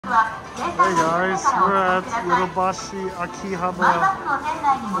Hey guys, we're at Yodobashi Akihabara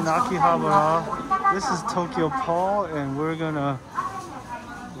in Akihabara. This is TokyoPaul and we're gonna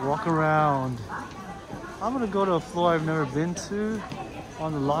walk around. I'm gonna go to a floor I've never been to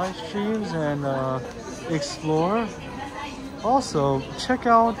on the live streams and explore. Also, check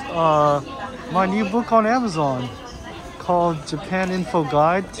out my new book on Amazon called Japan Info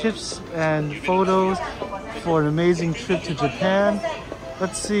Guide, Tips and Photos for an Amazing Trip to Japan.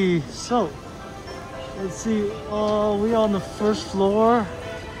 Let's see, we on the first floor.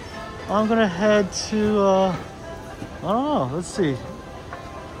 I'm gonna head to, I don't know, let's see.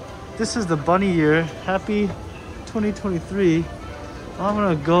 This is the bunny year, happy 2023. I'm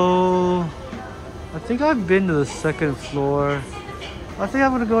gonna go, I think I've been to the second floor. I think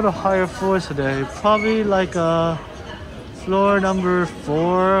I'm gonna go to higher floors today. Probably like floor number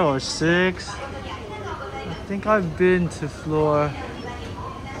 4 or 6. I think I've been to floor,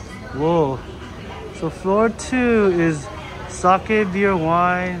 whoa. So floor 2 is sake, beer,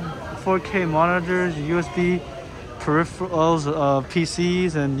 wine, 4K monitors, USB peripherals,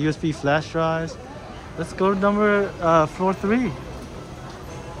 PCs, and USB flash drives. Let's go to floor 3.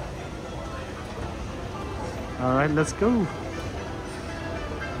 All right, let's go.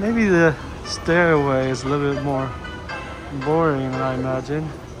 Maybe the stairway is a little bit more boring than I imagine.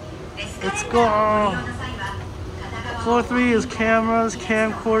 Let's go. Floor 3 is cameras,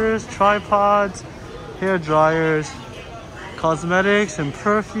 camcorders, tripods, hair dryers, cosmetics, and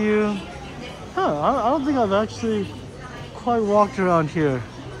perfume. I don't think I've actually quite walked around here.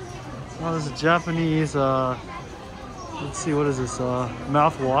 Oh, there's a Japanese, let's see, what is this?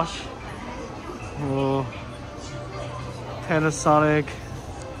 Mouthwash. Oh, Panasonic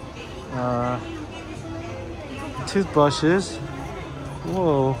toothbrushes.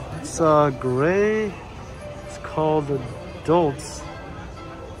 Whoa, it's gray. It's called Adults.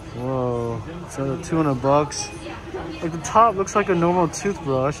 Whoa, it's $200. Like the top looks like a normal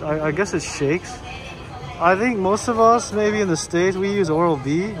toothbrush. I guess it shakes. I think most of us, maybe in the States, we use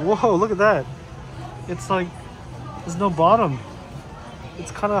Oral-B. Whoa, look at that. It's like, there's no bottom.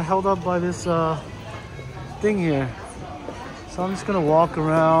 It's kind of held up by this thing here. So I'm just gonna walk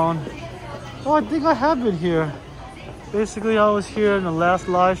around. Oh, I think I have been here. Basically, I was here in the last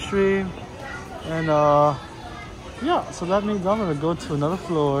live stream. And yeah, so that means I'm gonna go to another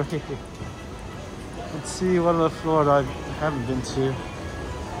floor. Let's see what other floor I haven't been to.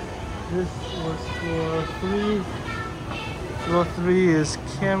 This was floor 3. Floor 3 is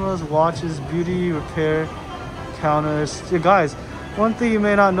cameras, watches, beauty, repair, counters. Yeah, guys, one thing you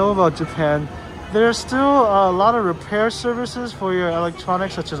may not know about Japan, there's still a lot of repair services for your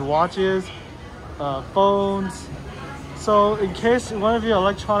electronics, such as watches, phones. So in case one of your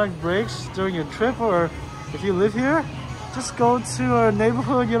electronic breaks during your trip, or if you live here, just go to a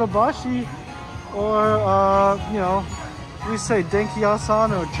neighborhood Yodobashi, or you know, we say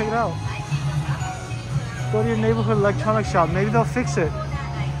Denki-san, or check it out. Go to your neighborhood electronic shop, maybe they'll fix it.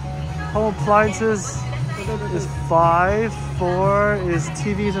 Home appliances is 5, 4 is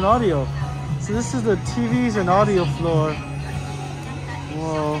TVs and audio. So this is the TVs and audio floor.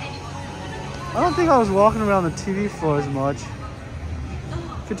 Whoa. I don't think I was walking around the TV floor as much.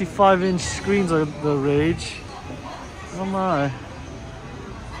 55-inch screens are the rage. Oh my.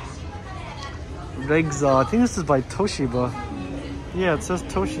 Regza, I think this is by Toshiba. Yeah, it says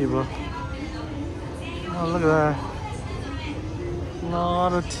Toshiba. Oh, look at that. A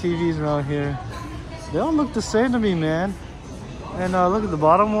lot of TVs around here. They all look the same to me, man. And look at the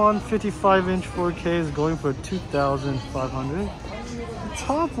bottom one, 55-inch 4K is going for $2,500. The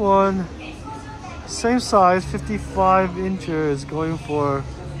top one, same size, 55 incher is going for,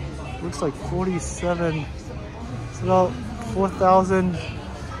 looks like 47. It's about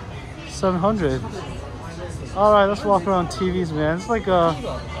 4,700. All right, let's walk around TVs, man. It's like a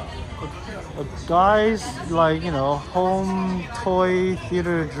guy's, like, you know, home toy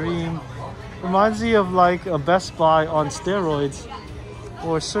theater dream. Reminds me of like a Best Buy on steroids,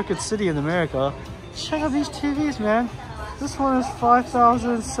 or Circuit City in America. Check out these TVs, man. This one is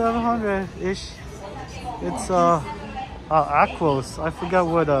 5,700-ish. It's Aquos. I forgot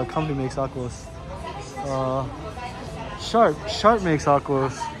what company makes Aquos. Sharp makes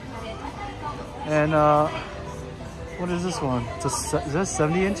Aquos. And what is this one? Is that a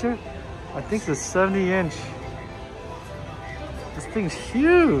 70-incher? I think it's a 70-inch. This thing's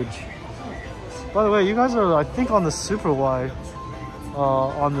huge. By the way, you guys are, I think, on the super wide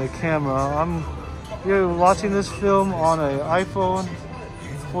on the camera. You're watching this film on an iPhone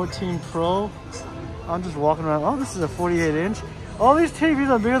 14 Pro. I'm just walking around. Oh, this is a 48-inch. All these TVs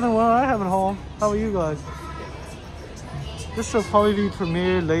are bigger than what I have at home. How about you guys? This will probably be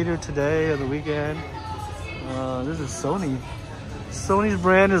premiered later today or the weekend. This is Sony. Sony's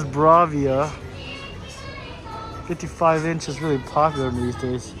brand is Bravia. 55 inch is really popular these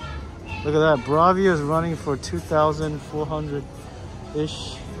days. Look at that. Bravia is running for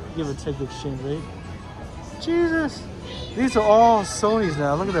 2,400-ish. Give or take the exchange rate. Jesus. These are all Sony's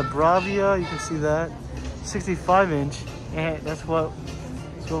now. Look at that Bravia. You can see that. 65 inch. And that's what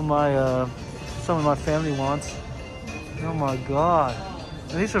my some of my family wants. Oh my god.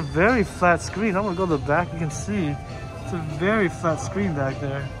 And these are very flat screen. I'm gonna go to the back. You can see it's a very flat screen back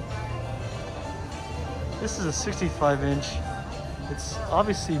there. This is a 65 inch. It's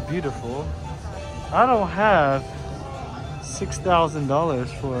obviously beautiful. I don't have $6,000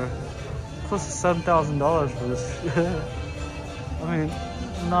 for close to $7,000 for this. I mean,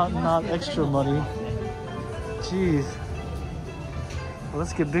 not extra money. Jeez. Well,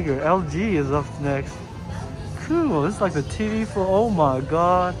 let's get bigger. LG is up next. Cool. This is like the TV for. Oh my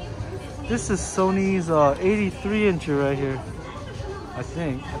god. This is Sony's 83 incher right here. I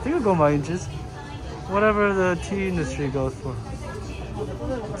think I'll go by inches. Whatever the TV industry goes for.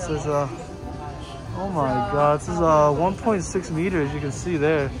 This is oh my god. This is 1.6 meters. You can see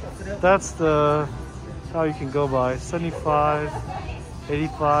there. That's the how you can go by. 75,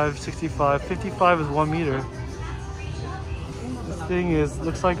 85, 65, 55 is 1 meter. This thing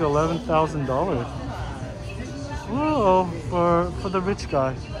looks like $11,000. Whoa, for the rich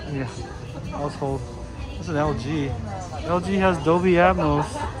guy. Yeah, household. That's an LG. LG has Dolby Atmos.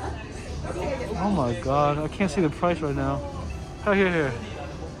 Oh my god, I can't see the price right now. Oh, here.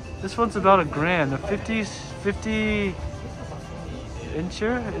 This one's about $1,000. The 50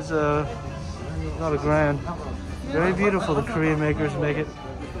 incher is about $1,000. Very beautiful. The Korean makers make it.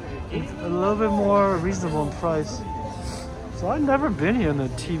 It's a little bit more reasonable in price. So I've never been here on the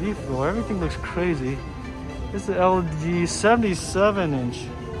TV floor. Everything looks crazy. This is the LG 77 inch.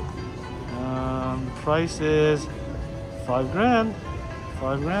 The price is $5,000.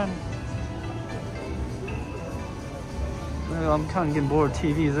 $5,000. I'm kind of getting bored of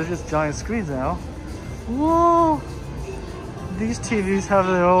TVs. They're just giant screens now. Whoa! These TVs have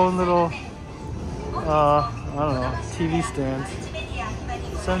their own little, I don't know, TV stands.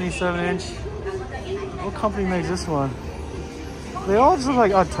 77 inch. What company makes this one? They all just look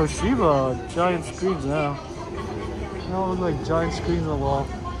like Toshiba giant screens now. They all look like giant screens on the wall.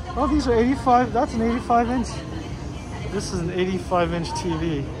 Oh, these are 85. That's an 85 inch. This is an 85 inch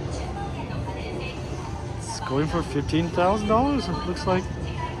TV. Going for $15,000, it looks like.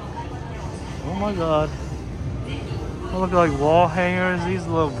 Oh my god. They look like wall hangers, these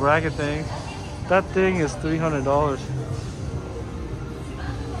little bracket things. That thing is $300.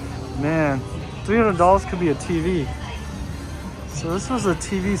 Man, $300 could be a TV. So this was the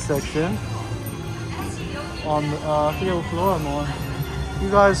TV section on I forget what floor I'm on. You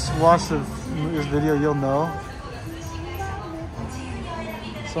guys watch this video, you'll know.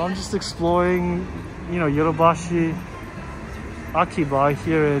 So I'm just exploring, you know, Yodobashi Akiba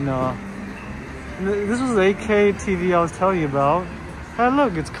here in this was the 8K TV I was telling you about. Hey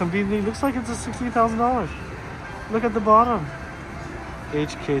look, it's convenient. Looks like it's a $16,000. Look at the bottom.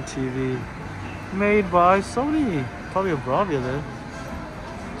 HK TV. Made by Sony. Probably a Bravia there.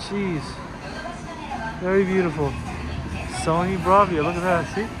 Jeez. Very beautiful. Sony Bravia, look at that,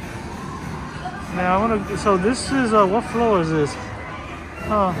 see? Now I wanna, so this is, what floor is this?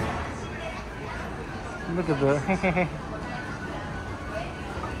 Huh. Look at that.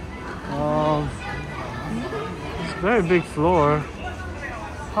 It's a very big floor.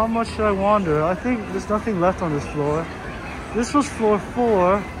 How much should I wander? I think there's nothing left on this floor. This was floor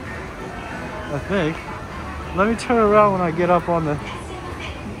 4, I think. Let me turn around when I get up on the...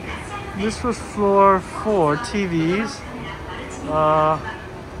 This was floor 4, TVs.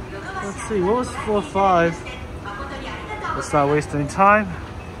 Let's see, what was floor 5? Let's not waste any time.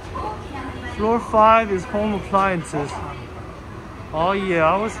 Floor 5 is home appliances. Oh yeah,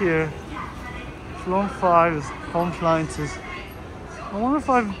 I was here. Floor 5 is home appliances. I wonder if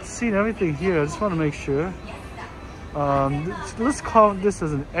I've seen everything here. I just want to make sure. Let's call this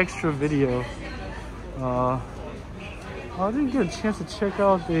as an extra video. I didn't get a chance to check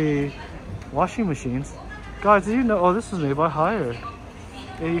out the washing machines. Guys, did you know? Oh, this is made by Haier.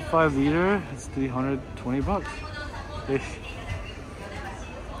 85 liter. It's $320 ish.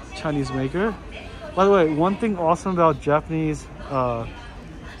 Chinese maker. By the way, one thing awesome about Japanese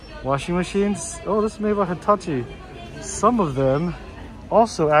washing machines. Oh, this is made by Hitachi. Some of them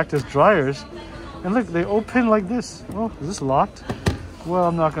also act as dryers. And look, they open like this. Oh, is this locked? Well,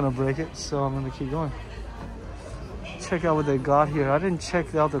 I'm not gonna break it, so I'm gonna keep going. Check out what they got here. I didn't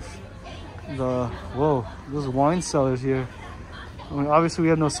check out the whoa, those wine cellars here. I mean, obviously we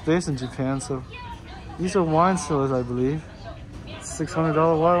have no space in Japan, so these are wine cellars, I believe.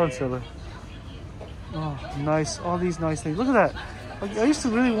 $600 wine cellar. Oh, nice. All these nice things. Look at that. I used to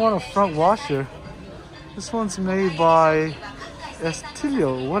really want a front washer. This one's made by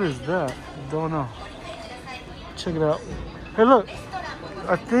Estilio. What is that? Don't know. Check it out. Hey, look.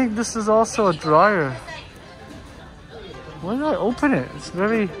 I think this is also a dryer. Why did I open it? It's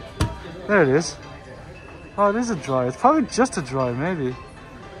very... There it is. Oh, it is a dryer. It's probably just a dryer, maybe.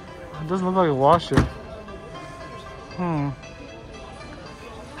 It doesn't look like a washer.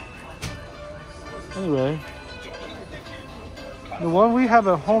 Anyway. The one we have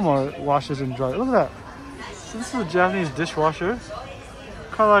at home are washers and dryers. Look at that. So this is a Japanese dishwasher.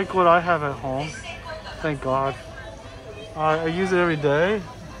 Kind of like what I have at home. Thank God. I use it every day.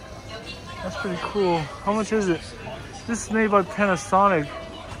 That's pretty cool. How much is it? This is made by Panasonic.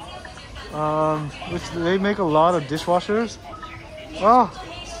 Which they make a lot of dishwashers. Oh,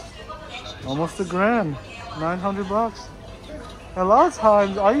 almost $1,000. 900 bucks. A lot of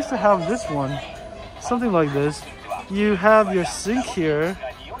times I used to have this one. Something like this. You have your sink here.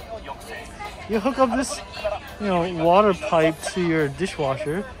 You hook up this, water pipe to your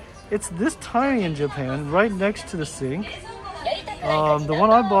dishwasher. It's this tiny in Japan, right next to the sink. The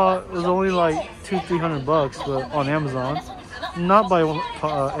one I bought was only like $200-300 bucks, but on Amazon. Not by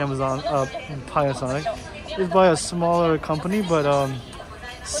Panasonic. It's by a smaller company, but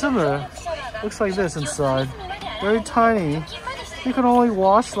similar. Looks like this inside. Very tiny. You can only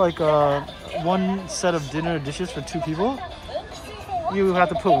wash like one set of dinner dishes for 2 people. You have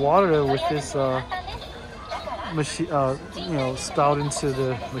to put water with this machine, spout into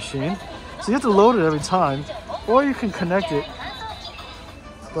the machine. So you have to load it every time, or you can connect it.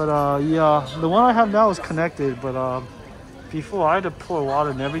 But yeah, the one I have now is connected, but before I had to pour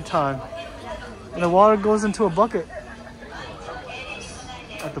water in every time. And the water goes into a bucket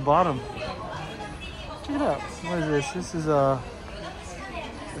at the bottom. Check it out. What is this? This is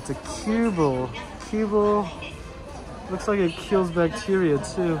it's a Cubal. Looks like it kills bacteria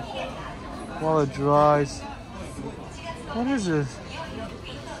too while it dries. What is this?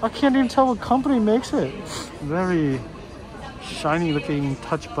 I can't even tell what company makes it. Very shiny looking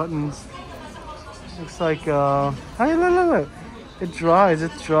touch buttons. Looks like, hey, look. It dries.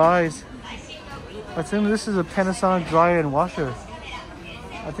 I think this is a Panasonic dryer and washer.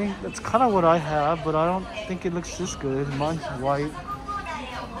 I think that's kind of what I have, but I don't think it looks this good. Mine's white.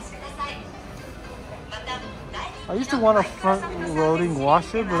 I used to want a front-loading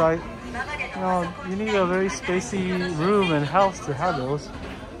washer, but you need a very spacey room and house to have those.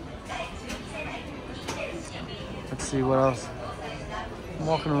 Let's see what else. I'm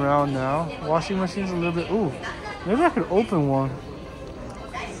walking around now. Washing machine's a little bit. Ooh, maybe I could open one.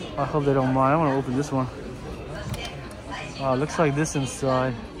 I hope they don't mind. I want to open this one. It looks like this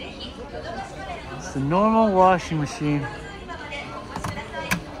inside. It's a normal washing machine.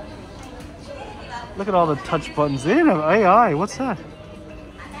 Look at all the touch buttons. They didn't have AI. What's that?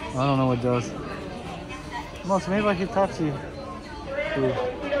 I don't know what it does. Must maybe by Hitachi.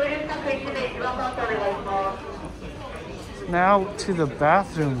 Now to the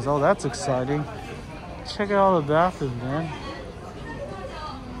bathrooms. Oh, that's exciting. Check out all the bathrooms, man.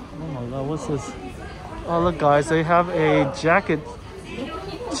 Oh my God, what's this? Oh, look, guys, they have a jacket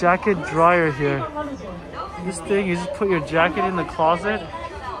dryer here. This thing, you just put your jacket in the closet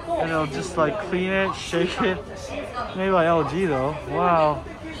and it'll just like clean it, shake it. Made by LG though. Wow.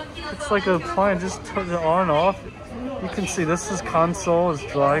 It's like a appliance, just turn it on and off. You can see this console is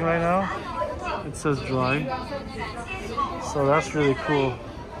drying right now. It says drying. So that's really cool.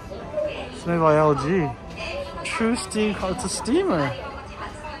 It's made by LG. True steam, it's a steamer.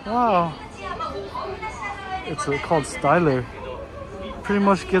 Wow. It's called Styler. Pretty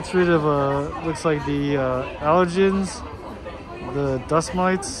much gets rid of, looks like the allergens, the dust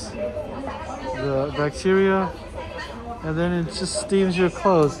mites, the bacteria, and then it just steams your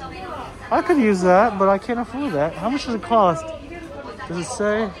clothes. I could use that, but I can't afford that. How much does it cost? Does it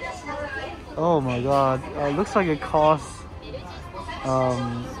say? Oh my God. It looks like it costs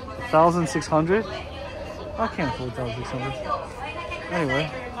 $1,600. I can't afford $1,600. Anyway.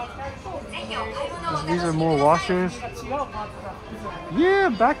 These are more washers. Yeah,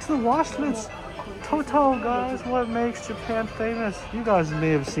 back to the washlets. Toto, guys, what makes Japan famous? You guys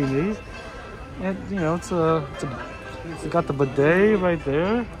may have seen these. And it's got the bidet right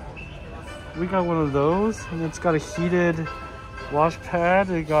there. We got one of those, and it's got a heated wash pad.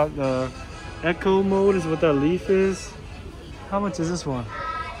 It got the eco mode is what that leaf is. How much is this one?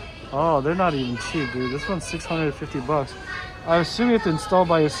 Oh, they're not even cheap, dude. This one's $650 bucks. I assume you have to install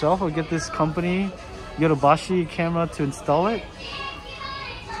by yourself or get this company Yodobashi camera to install it.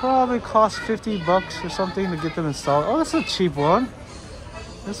 Probably cost 50 bucks or something to get them installed. Oh, this is a cheap one.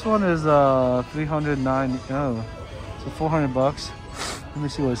 This one is 309. Oh, so 400 bucks. Let me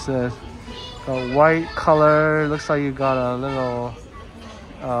see what it says. Got white color. Looks like you got a little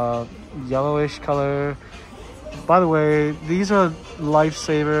yellowish color. By the way, these are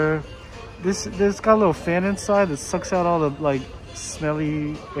lifesaver. This got a little fan inside that sucks out all the like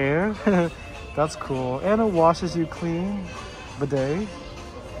smelly air. That's cool. And it washes you clean. Bidet.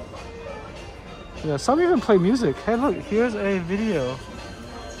 Yeah, some even play music. Hey, look, here's a video.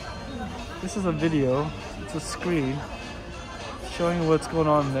 This is a video. It's a screen showing you what's going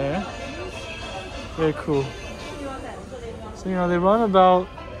on there. Very cool. So, you know, they run about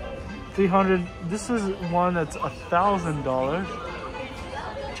 300. This is one that's $1,000.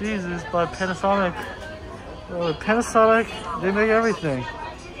 Jesus, by Panasonic. Oh, Panasonic, they make everything.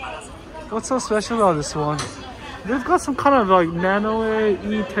 What's so special about this one? They've got some kind of like nano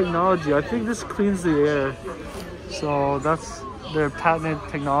technology. I think this cleans the air. So that's their patented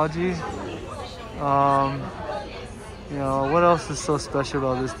technology. You know, what else is so special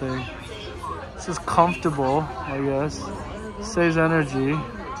about this thing? This is comfortable, I guess. Saves energy.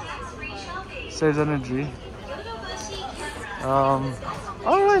 Saves energy. I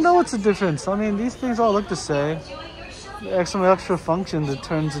don't really know what's the difference. I mean, these things all look the same. Some extra function that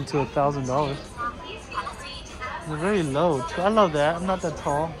turns into $1,000. They're very low. I love that. I'm not that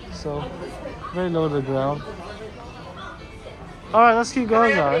tall, so very low to the ground. All right, let's keep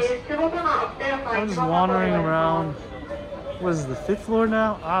going, guys. I'm just wandering around. What is it, the 5th floor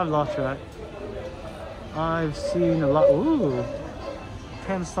now? I've lost track. I've seen a lot. Ooh,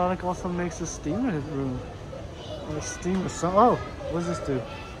 Panasonic also makes a steamer room. A steamer. Oh, what does this do?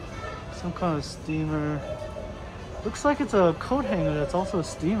 Some kind of steamer. Looks like it's a coat hanger that's also a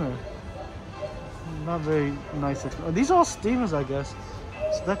steamer. Not very nice. These are all steamers, I guess.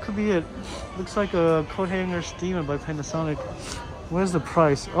 So that could be it. Looks like a coat hanger steamer by Panasonic. Where's the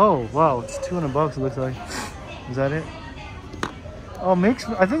price? Oh, wow. It's 200 bucks, it looks like. Is that it? Oh,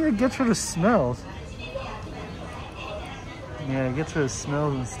 I think it gets rid of smells. Yeah, it gets rid of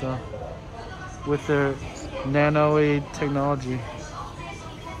smells and stuff. With their nano technology.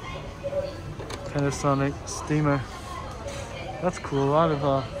 Panasonic steamer. That's cool. A lot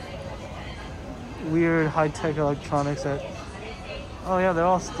of weird high-tech electronics that... Oh yeah, they're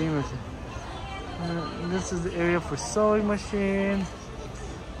all steamers. This is the area for sewing machines.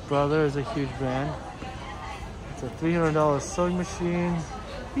 Brother is a huge brand. It's a $300 sewing machine.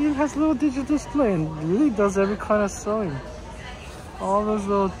 It even has a little digital display and really does every kind of sewing. All those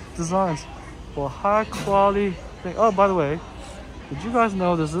little designs. For high quality thing. Oh, by the way, did you guys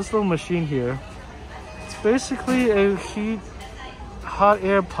know there's this little machine here? It's basically a hot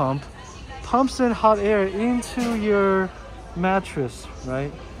air pump. Pumps in hot air into your mattress,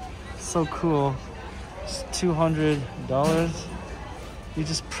 right? So cool. It's $200. You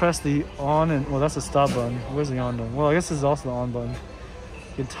just press the on and, well, that's the stop button. Where's the on button? Well, I guess this is also the on button.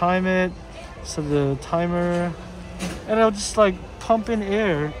 You can time it, set the timer, and it'll just like pump in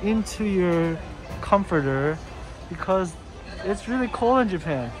air into your comforter because it's really cold in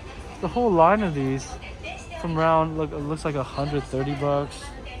Japan. The whole line of these from around, look, it looks like 130 bucks.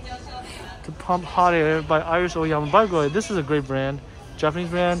 To pump hot air by Irish Oyama. By the way, this is a great brand, Japanese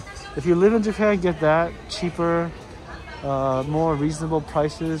brand. If you live in Japan, get that. Cheaper, more reasonable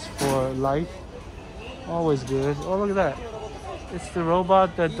prices for life. Always good. Oh, look at that. It's the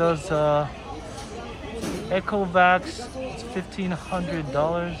robot that does EcoVax. It's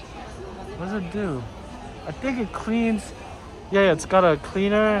 $1,500. What does it do? I think it cleans. Yeah, it's got a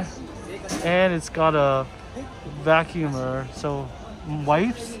cleaner and it's got a vacuumer. So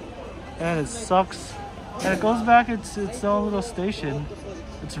wipes. And it sucks, and it goes back its own little station.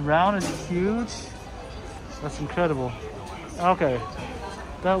 It's round, it's huge. That's incredible. Okay,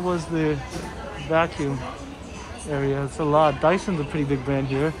 that was the vacuum area. It's a lot. Dyson's a pretty big brand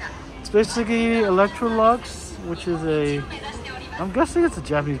here. It's basically Electrolux, which is I'm guessing it's a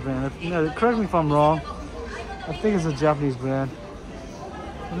Japanese brand. Correct me if I'm wrong. I think it's a Japanese brand.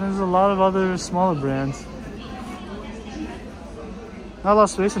 And there's a lot of other smaller brands. Not a lot of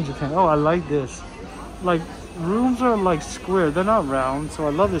space in Japan. Oh, I like this. Like, rooms are like square. They're not round, so I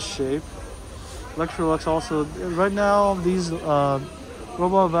love this shape. Electrolux also. Right now, these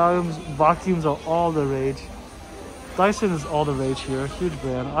robot vacuums are all the rage. Dyson is all the rage here. Huge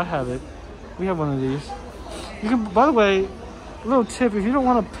brand. I have it. We have one of these. You can, by the way, a little tip, if you don't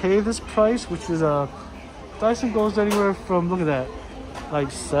want to pay this price, which is Dyson goes anywhere from, look at that, like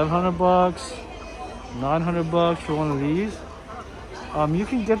 700 bucks, 900 bucks for one of these. You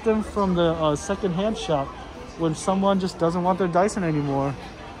can get them from the second-hand shop when someone just doesn't want their Dyson anymore.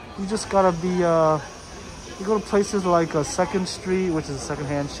 You just gotta be, you go to places like 2nd Street, which is a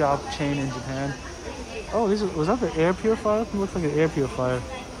second-hand shop chain in Japan. Oh, was that the air purifier? It looks like an air purifier.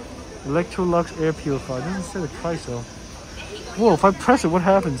 Electrolux air purifier. It doesn't say the price though. Whoa, if I press it, what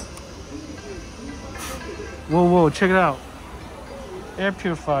happens? Whoa, whoa, check it out. Air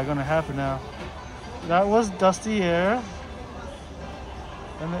purifier gonna happen now. That was dusty air.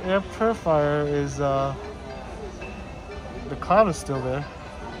 And the air purifier is, the cloud is still there.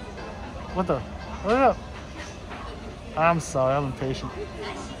 What the? Hurry up. I'm sorry, I'm impatient.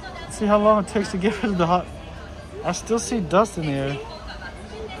 Let's see how long it takes to get rid of the hot. I still see dust in the air.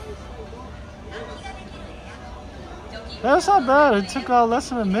 That's not bad. It took less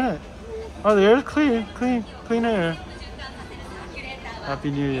than a minute. Oh, the air is clean. Clean air. Happy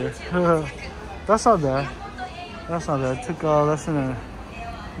New Year. That's not bad. That's not bad. It took less than a minute.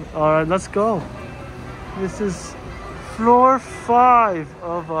 Alright, let's go. This is floor 5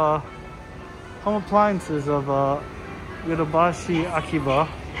 of home appliances of Yodobashi Akiba.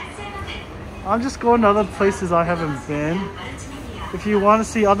 I'm just going to other places I haven't been. If you want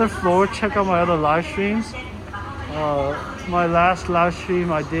to see other floors, check out my other live streams. My last live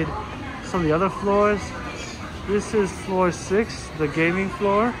stream I did some of the other floors. This is floor 6, the gaming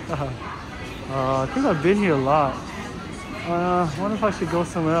floor. I think I've been here a lot. I wonder if I should go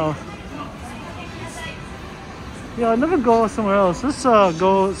somewhere else. Yeah, I never go somewhere else. Let's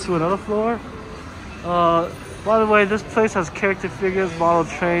go to another floor. By the way, this place has character figures, model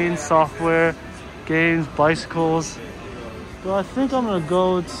trains, software, games, bicycles. But I think I'm gonna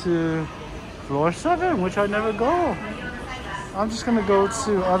go to floor 7, which I never go. I'm just gonna go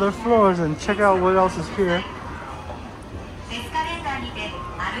to other floors and check out what else is here.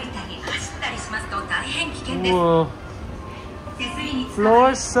 Whoa.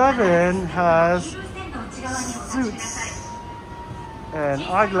 Floor 7 has suits and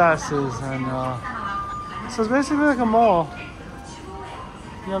eyeglasses and so it's basically like a mall.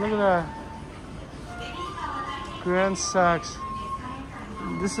 Yeah, look at that. Grand Saks.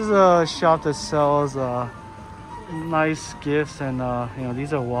 This is a shop that sells nice gifts and you know,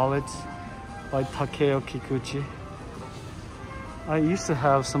 these are wallets by Takeo Kikuchi. I used to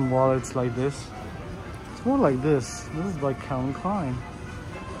have some wallets like this. It's more like this. This is by Calvin Klein.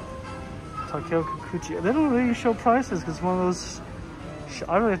 Takeo Kikuchi. They don't really show prices because it's one of those.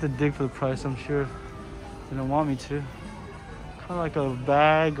 I really have to dig for the price. I'm sure they don't want me to. Kind of like a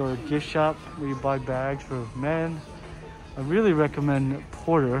bag or a gift shop where you buy bags for men. I really recommend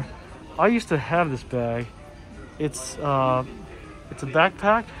Porter. I used to have this bag. It's a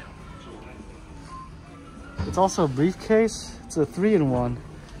backpack. It's also a briefcase. It's a 3-in-1.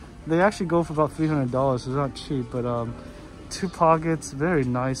 They actually go for about $300, so it's not cheap, but 2 pockets, very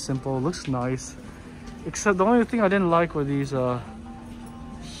nice, simple, looks nice. Except the only thing I didn't like were these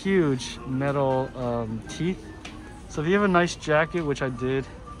huge metal teeth. So if you have a nice jacket, which I did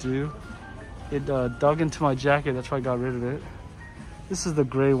do, it dug into my jacket, that's why I got rid of it. This is the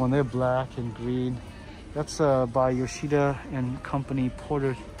gray one, they're black and green. That's by Yoshida and Company,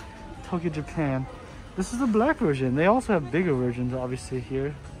 Porter, Tokyo, Japan. This is the black version. They also have bigger versions, obviously,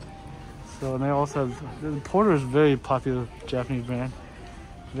 here. So, and they also have, Porter is a very popular Japanese brand.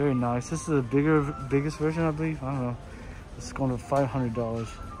 Very nice. This is the biggest version, I believe. I don't know. It's going to $500.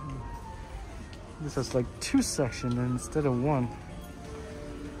 This has like 2 sections instead of 1.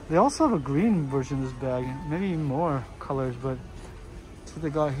 They also have a green version of this bag, maybe more colors, but that's what they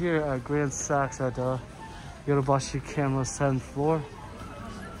got here at Grand Saks at Yodobashi Camera 7th floor.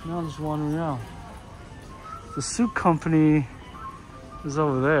 Now I'm just wandering around. The suit company is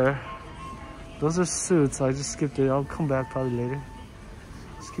over there. Those are suits. I just skipped it. I'll come back probably later.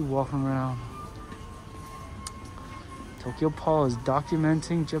 Just keep walking around. TokyoPaul is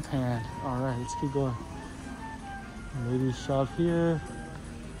documenting Japan. Alright, let's keep going. Ladies shop here.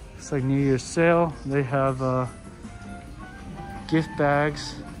 It's like New Year's sale. They have gift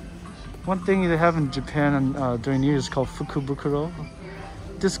bags. One thing they have in Japan during New Year's is called Fukubukuro.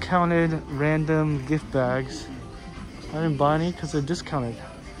 Discounted random gift bags. I didn't buy any because they're discounted.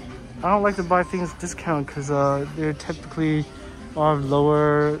 I don't like to buy things discounted because they're typically of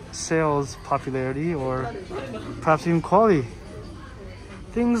lower sales popularity or perhaps even quality.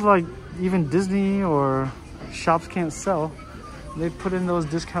 Things like even Disney or shops can't sell, they put in those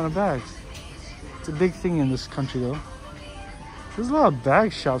discounted bags. It's a big thing in this country though. There's a lot of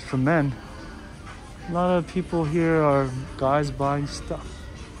bag shops for men. A lot of people here are guys buying stuff.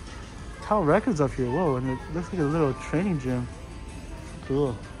 Tower Records up here, whoa, and it looks like a little training gym.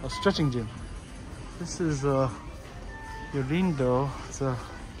 Cool, a stretching gym. This is Yorindo. It's a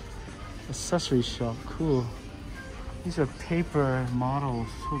accessory shop. Cool. These are paper models.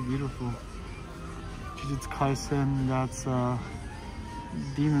 So beautiful. Jujutsu Kaisen. That's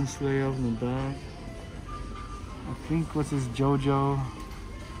Demon Slayer in the back. I think what's this, JoJo.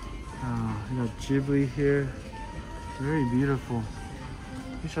 You got Ghibli here. Very beautiful.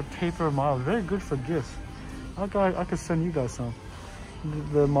 These are paper models. Very good for gifts. I could send you guys some.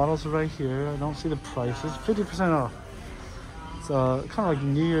 The models are right here. I don't see the prices. 50% off. It's kind of like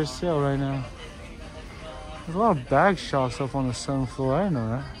New Year's sale right now. There's a lot of bag shops up on the 7th floor. I didn't know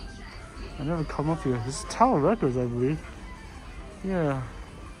that. I never come up here. This is Tower Records, I believe. Yeah.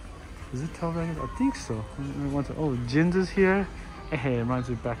 Is it Tower Records? I think so. Oh, Jins is here. Hey, it reminds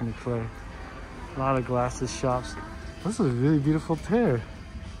me back in the clay. A lot of glasses shops. This is a really beautiful pair.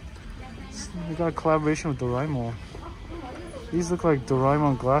 We got a collaboration with Doraemon. These look like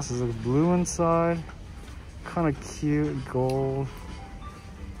Doraemon glasses. Like blue inside. Kind of cute. Gold.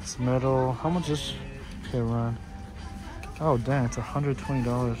 It's metal. How much is this pair run? Oh, dang. It's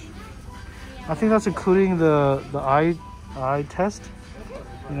 $120. I think that's including the eye test.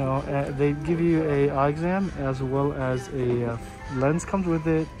 You know, they give you a eye exam as well as a lens comes with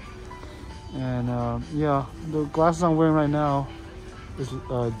it. And yeah, the glasses I'm wearing right now is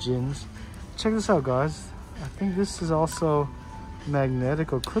Jins. Check this out, guys. I think this is also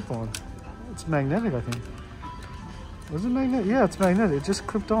magnetic or clip-on. It's magnetic, I think. Was it magnetic? Yeah, it's magnetic. It just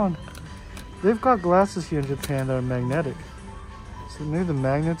clipped on. They've got glasses here in Japan that are magnetic. So maybe the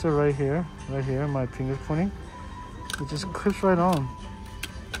magnets are right here. Right here, my finger's pointing. It just clips right on.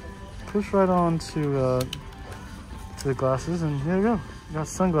 Clips right on to the glasses, and here you go. You got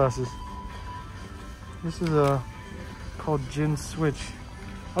sunglasses. This is called Jin Switch.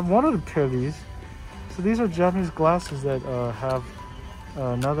 I've wanted a pair of these. So these are Japanese glasses that have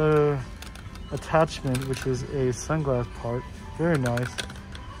another attachment, which is a sunglass part. Very nice.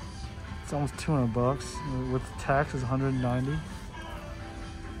 It's almost 200 bucks. With tax is 190.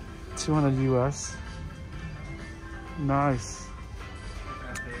 200 US. Nice.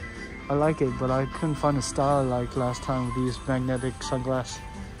 I like it, but I couldn't find a style I liked last time with these magnetic sunglass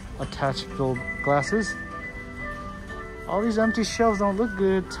attachable glasses. All these empty shelves don't look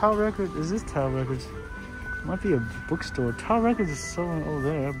good. Tower Records, is this Tower Records? Might be a bookstore. Tower Records is selling over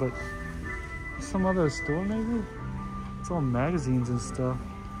there, but some other store maybe? It's all magazines and stuff.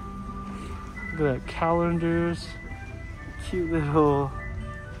 Look at that, calendars. Cute little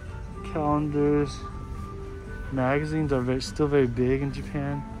calendars. Magazines are still very big in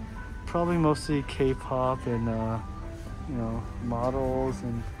Japan. Probably mostly K-pop and you know, models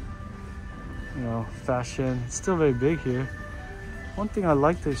and you know, fashion. It's still very big here. One thing I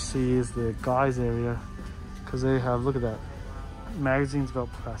like to see is the guys area, because they have, look at that, magazines about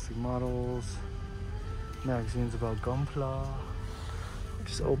plastic models, magazines about Gunpla.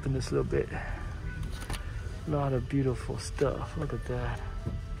 Just open this a little bit. A lot of beautiful stuff. Look at that.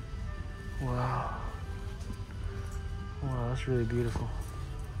 Wow. Wow, that's really beautiful.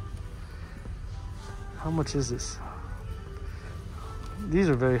 How much is this? These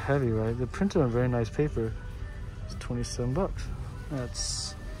are very heavy, right? They're printed on very nice paper. It's 27 bucks.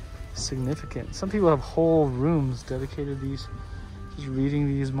 That's significant. Some people have whole rooms dedicated to these, just reading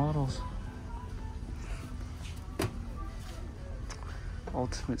these models.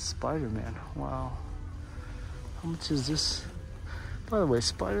 Ultimate Spider-Man. Wow. How much is this? By the way,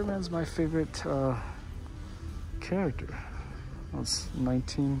 Spider-Man's my favorite character. It's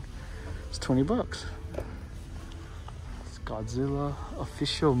 20 bucks. It's Godzilla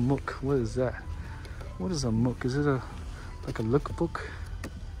official MOOC. What is that? What is a MOOC? Is it like a lookbook?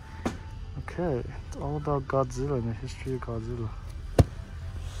 Okay, it's all about Godzilla and the history of Godzilla.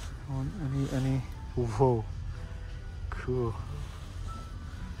 Any? Whoa, cool.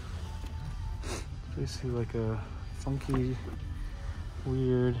 It's basically like a funky,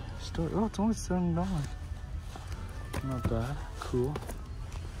 weird story. Oh, it's only $7. Not bad. Cool.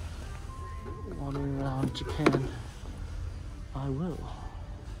 Wandering around Japan, I will.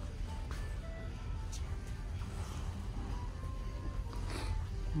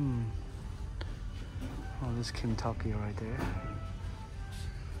 Oh, this Kentucky right there.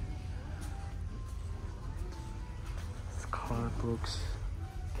 It's card books.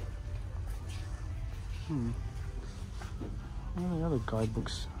 What are the other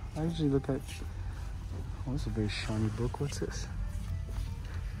guidebooks? I usually look at. Oh, this is a very shiny book. What's this?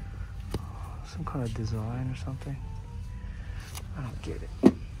 Some kind of design or something. I don't get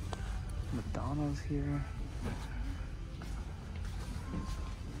it. Madonna's here.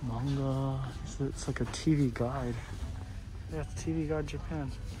 Manga. It's like a TV guide. Yeah, it's TV Guide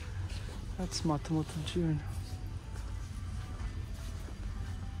Japan. That's Matsumoto Jun.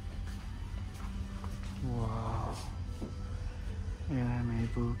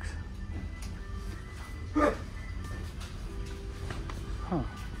 guidebooks. Huh.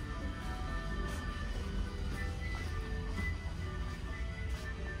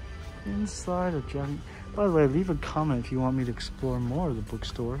 Inside of Japanese. By the way, leave a comment if you want me to explore more of the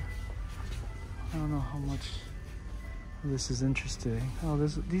bookstore. I don't know how much this is interesting. Oh,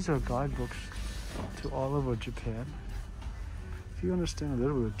 these are guidebooks to all over Japan. If you understand a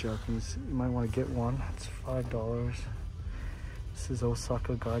little bit of Japanese, you might want to get one. It's $5. This is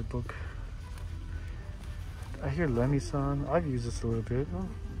Osaka guidebook. I hear Lemmy-san. I've used this a little bit. Oh,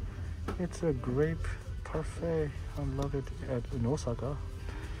 it's a grape parfait. I love it in Osaka.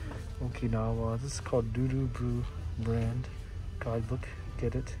 Okinawa. This is called Doodoo Brew brand guidebook.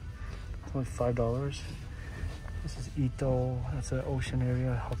 Get it? It's only $5. This is Ito. That's an ocean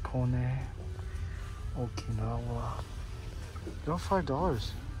area. Hakone. Okinawa. They're all $5.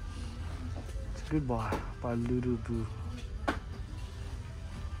 It's a good buy by Doodoo Brew.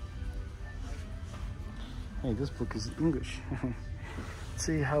 Hey, this book is English. Let's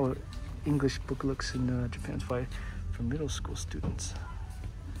see how an English book looks in Japan. It's for middle school students.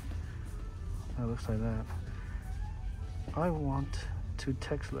 It looks like that. I want to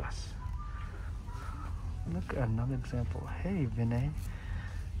text less. Look at another example. Hey, Vinay,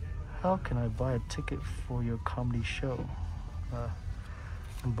 how can I buy a ticket for your comedy show?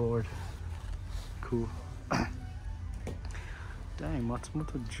 I'm bored. Cool. Dang,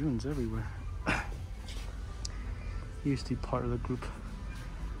 Matsumoto Jun's everywhere. He used to be part of the group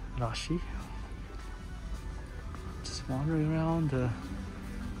Rashi. Just wandering around.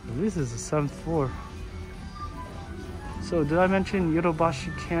 This is the 7th floor. So did I mention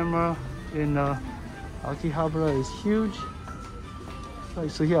Yodobashi camera in Akihabara is huge?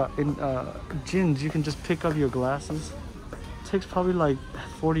 So yeah, in Jins you can just pick up your glasses. It takes probably like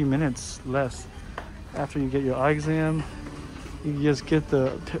 40 minutes less. After you get your eye exam, you just get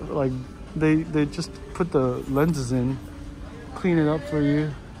the they just put the lenses in, clean it up for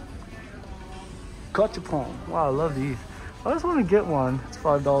you. Gashapon. Wow, I love these. I just want to get one. It's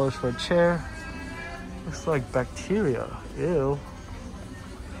 $5 for a chair. Looks like bacteria. Ew.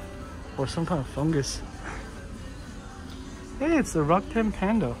 Or some kind of fungus. Hey, it's the Rakuten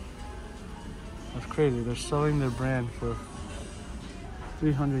Panda. That's crazy. They're selling their brand for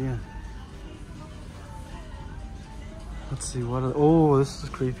 300 yen. Let's see what. Oh, this is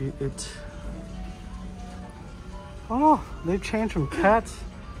creepy. Oh, they've changed from cats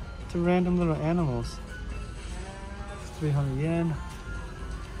to random little animals. 300 yen.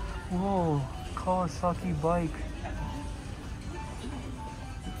 Whoa, Kawasaki bike.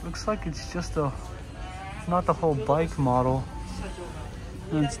 Looks like it's just not the whole bike model.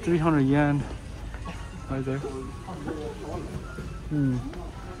 And it's 300 yen right there.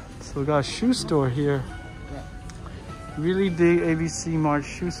 So we got a shoe store here. Really big ABC Mart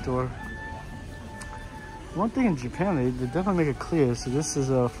shoe store. One thing in Japan, they definitely make it clear. So this is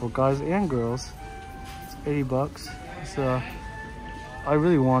for guys and girls. It's 80 bucks. It's, I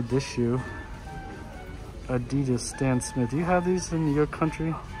really want this shoe. Adidas Stan Smith. Do you have these in your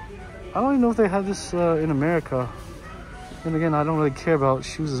country? I don't even know if they have this in America. And again, I don't really care about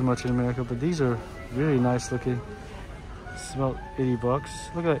shoes as much in America, but these are really nice looking. It's about 80 bucks.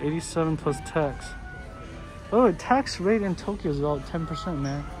 Look at that, 87 plus tax. Oh, the tax rate in Tokyo is about 10%,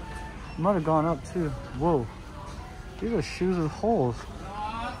 man. It might have gone up too. Whoa. These are shoes with holes.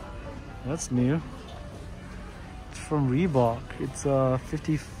 That's new. It's from Reebok. It's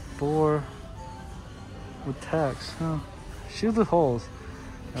 54 with tax. Huh. Shoes with holes.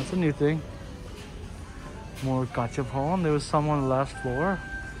 That's a new thing. More gashapon. There was some on the last floor.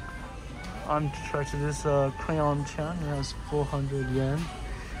 I'm attracted to this crayon chan. It has 400 yen.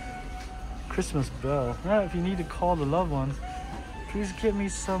 Christmas bell. Yeah, if you need to call the loved ones, please get me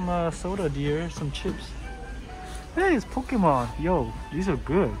some soda, dear, some chips. Hey, it's Pokemon. Yo, these are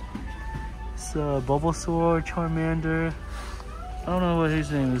good. It's Bulbasaur, Charmander. I don't know what his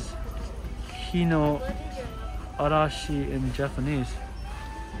name is. Hino Arashi in Japanese.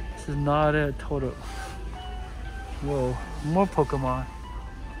 This is Nare Toto. Whoa, more Pokemon.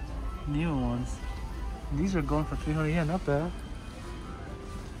 New ones. These are going for 300 yen, not bad.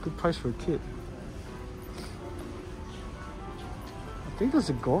 Good price for a kid. I think there's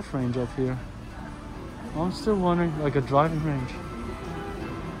a golf range up here. I'm still wondering, like a driving range.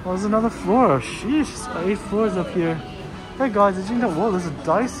 Oh, there's another floor. Sheesh, 8 floors up here. Hey guys, did you know? Whoa, there's a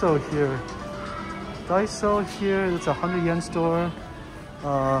Daiso here. Daiso here. It's a 100 yen store.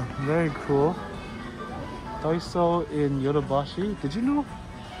 Very cool. Daiso in Yodobashi. Did you know?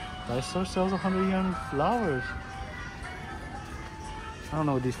 Daiso sells 100 yen flowers. I don't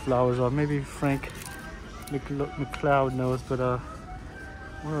know what these flowers are. Maybe Frank McLeod knows, but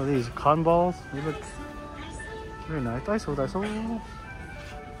What are these? Cotton balls? They look very nice. Daiso, Daiso.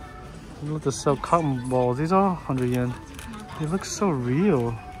 You look to sell cotton balls. These are 100 yen. They look so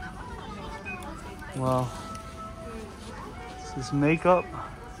real. Wow. This is makeup,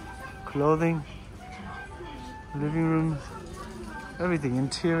 clothing, living room, everything,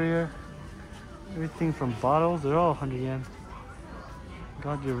 interior, everything from bottles. They're all 100 yen.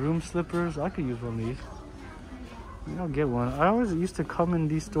 Got your room slippers. I could use one of these. Maybe I'll get one. I always used to come in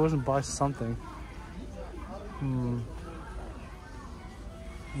these stores and buy something.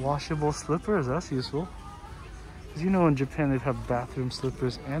 Washable slippers, that's useful. Because you know in Japan they have bathroom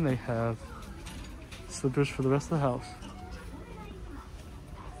slippers and they have slippers for the rest of the house.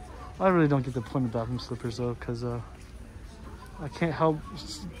 I really don't get the point of bathroom slippers though, because I can't help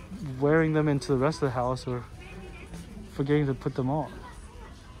wearing them into the rest of the house or forgetting to put them on.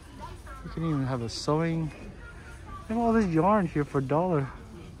 You can even have a sewing. They have all this yarn here for $1.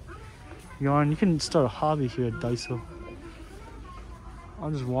 Yarn, you can start a hobby here at Daiso.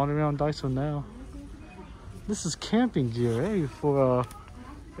 I'm just wandering around Daiso now. This is camping gear, eh? For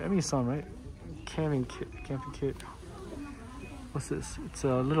Emi-san, right? Camping kit. What's this? It's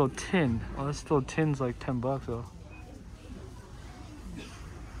a little tin. Oh, this little tin's like 10 bucks though.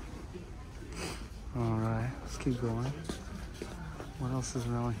 Alright, let's keep going. What else is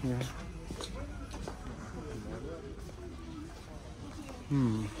around here?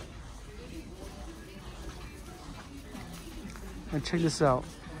 And check this out.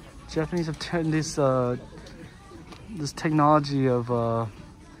 Japanese have turned this this technology of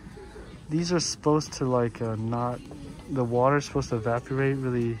these are supposed to like not, the water's supposed to evaporate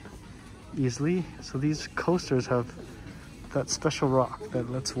really easily. So these coasters have that special rock that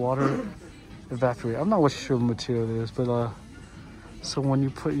lets water evaporate. I'm not sure what material it is, but so when you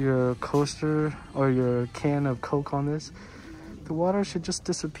put your coaster or your can of Coke on this, the water should just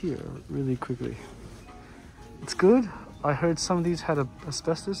disappear really quickly. It's good. I heard some of these had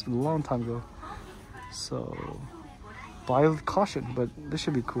asbestos a long time ago, so buy with caution, but this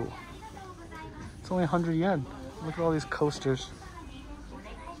should be cool. It's only 100 yen. Look at all these coasters.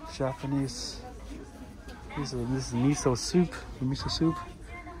 Japanese. This is miso soup.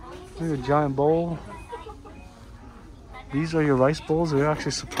 Look at a giant bowl. These are your rice bowls. They're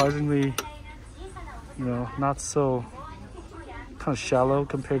actually surprisingly, you know, not so kind of shallow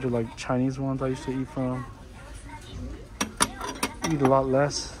compared to like Chinese ones I used to eat from. Eat a lot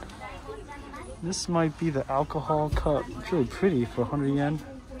less. This might be the alcohol cup. It's really pretty for 100 yen.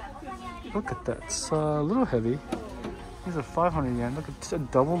 Look at that. It's a little heavy. These are 500 yen. Look at a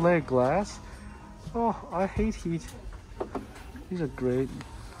double layered glass. Oh, I hate heat. These are great.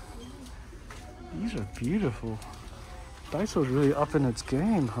 These are beautiful. Daiso's really up in its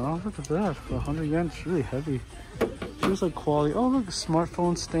game, huh? Look at that. For 100 yen, it's really heavy. Feels like quality. Oh, look,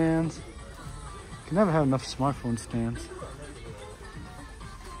 smartphone stands. You can never have enough smartphone stands.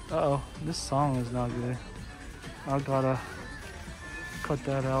 Uh-oh, this song is not good. I gotta cut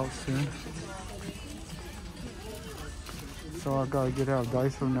that out soon. So I gotta get out of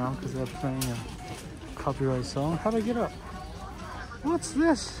Daiso now because they're playing a copyright song. How'd I get up? What's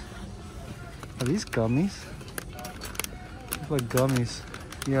this? Are these gummies? Look like gummies.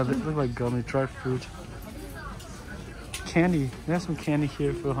 Yeah, they look like gummy, dry fruit. Candy. There's some candy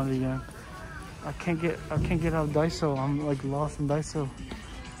here for 100 yen. I can't get out of Daiso. I'm like lost in Daiso.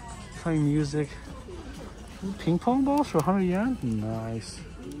 Playing music. Ping pong balls for 100 yen? Nice.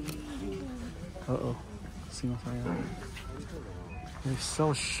 Uh-oh. See what I am. They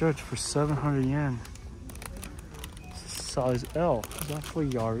sell shirts for 700 yen. Size L. Is that for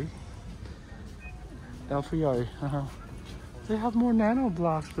Yari? L for Yari. They have more nano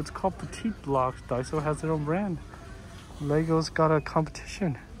blocks, but it's called petite blocks. Daiso has their own brand. Lego's got a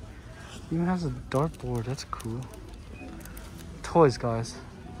competition. Even has a dartboard. That's cool. Toys, guys.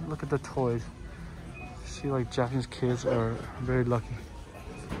 Look at the toys. See, like Japanese kids are very lucky.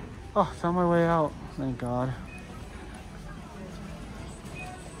 Oh, found my way out. Thank God.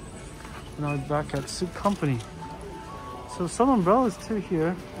 Now I'm back at Soup Company. So some umbrellas too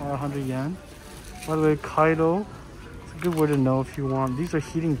here are 100 yen. By the way, Kaido. It's a good word to know if you want. These are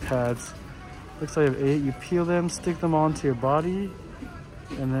heating pads. Looks like I have 8. You peel them, stick them onto your body,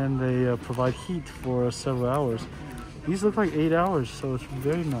 and then they provide heat for several hours. These look like 8 hours, so it's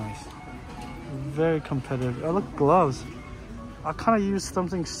very nice. Very competitive. Oh, look, gloves. I kind of use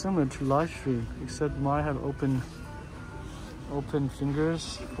something similar to live stream, except mine have open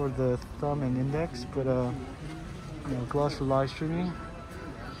fingers for the thumb and index, but you know, gloves for live streaming.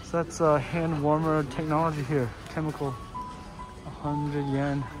 So that's hand warmer technology here. Chemical, 100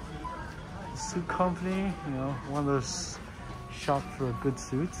 yen. Soup Company, you know, one of those shop for good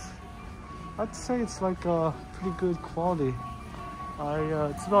suits. I'd say it's like pretty good quality.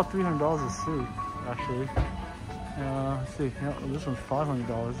 It's about $300 a suit, actually. Let's see, yeah, this one's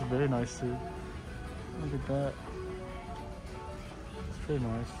 $500. It's a very nice suit. Look at that. It's pretty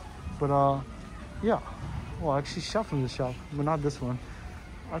nice. But yeah. Well, I actually shop from this shop, but not this one.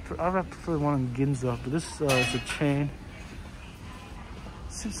 I prefer the one in Ginza, but this is a chain.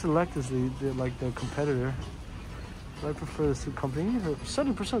 Suit Select is like the competitor. But I prefer the Suit Company.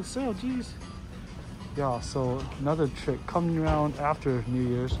 70% sale, geez. Yeah, so another trick, coming around after New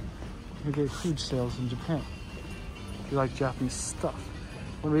Year's, you get huge sales in Japan. If you like Japanese stuff.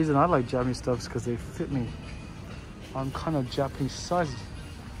 One reason I like Japanese stuff is because they fit me. I'm kind of Japanese sizes.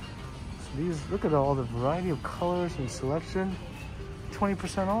 So these, look at all the variety of colors and selection.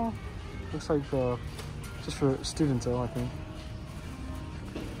 20% off. Looks like just for students though, I think.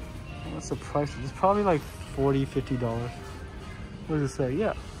 What's the price? It's probably like $40, $50. What does it say?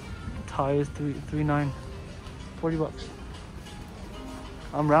 Yeah. Tie is $39, 40 bucks.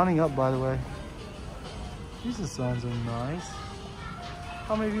 I'm rounding up, by the way. These designs are nice.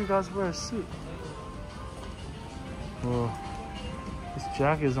 How many of you guys wear a suit? Whoa. This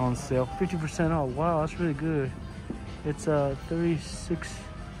jacket is on sale, 50% off. Wow, that's really good. It's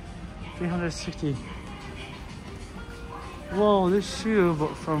 $360. Whoa, this shoe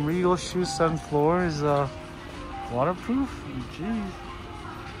from Regal Shoes 7th floor is waterproof. Jeez.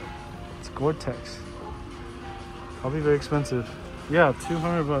 It's Gore-Tex. Probably very expensive. Yeah,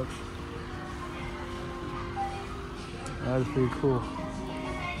 200 bucks. That is pretty cool.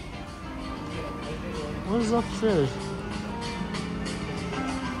 What is upstairs?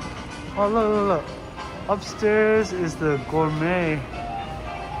 Oh, look. Upstairs is the gourmet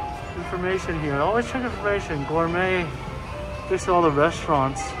information here. Always check information. Gourmet. This is all the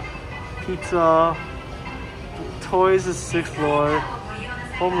restaurants. Pizza. Toys is 6th floor.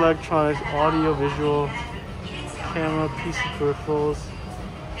 Home electronics, audio, visual, camera, PC peripherals.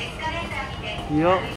 Yup.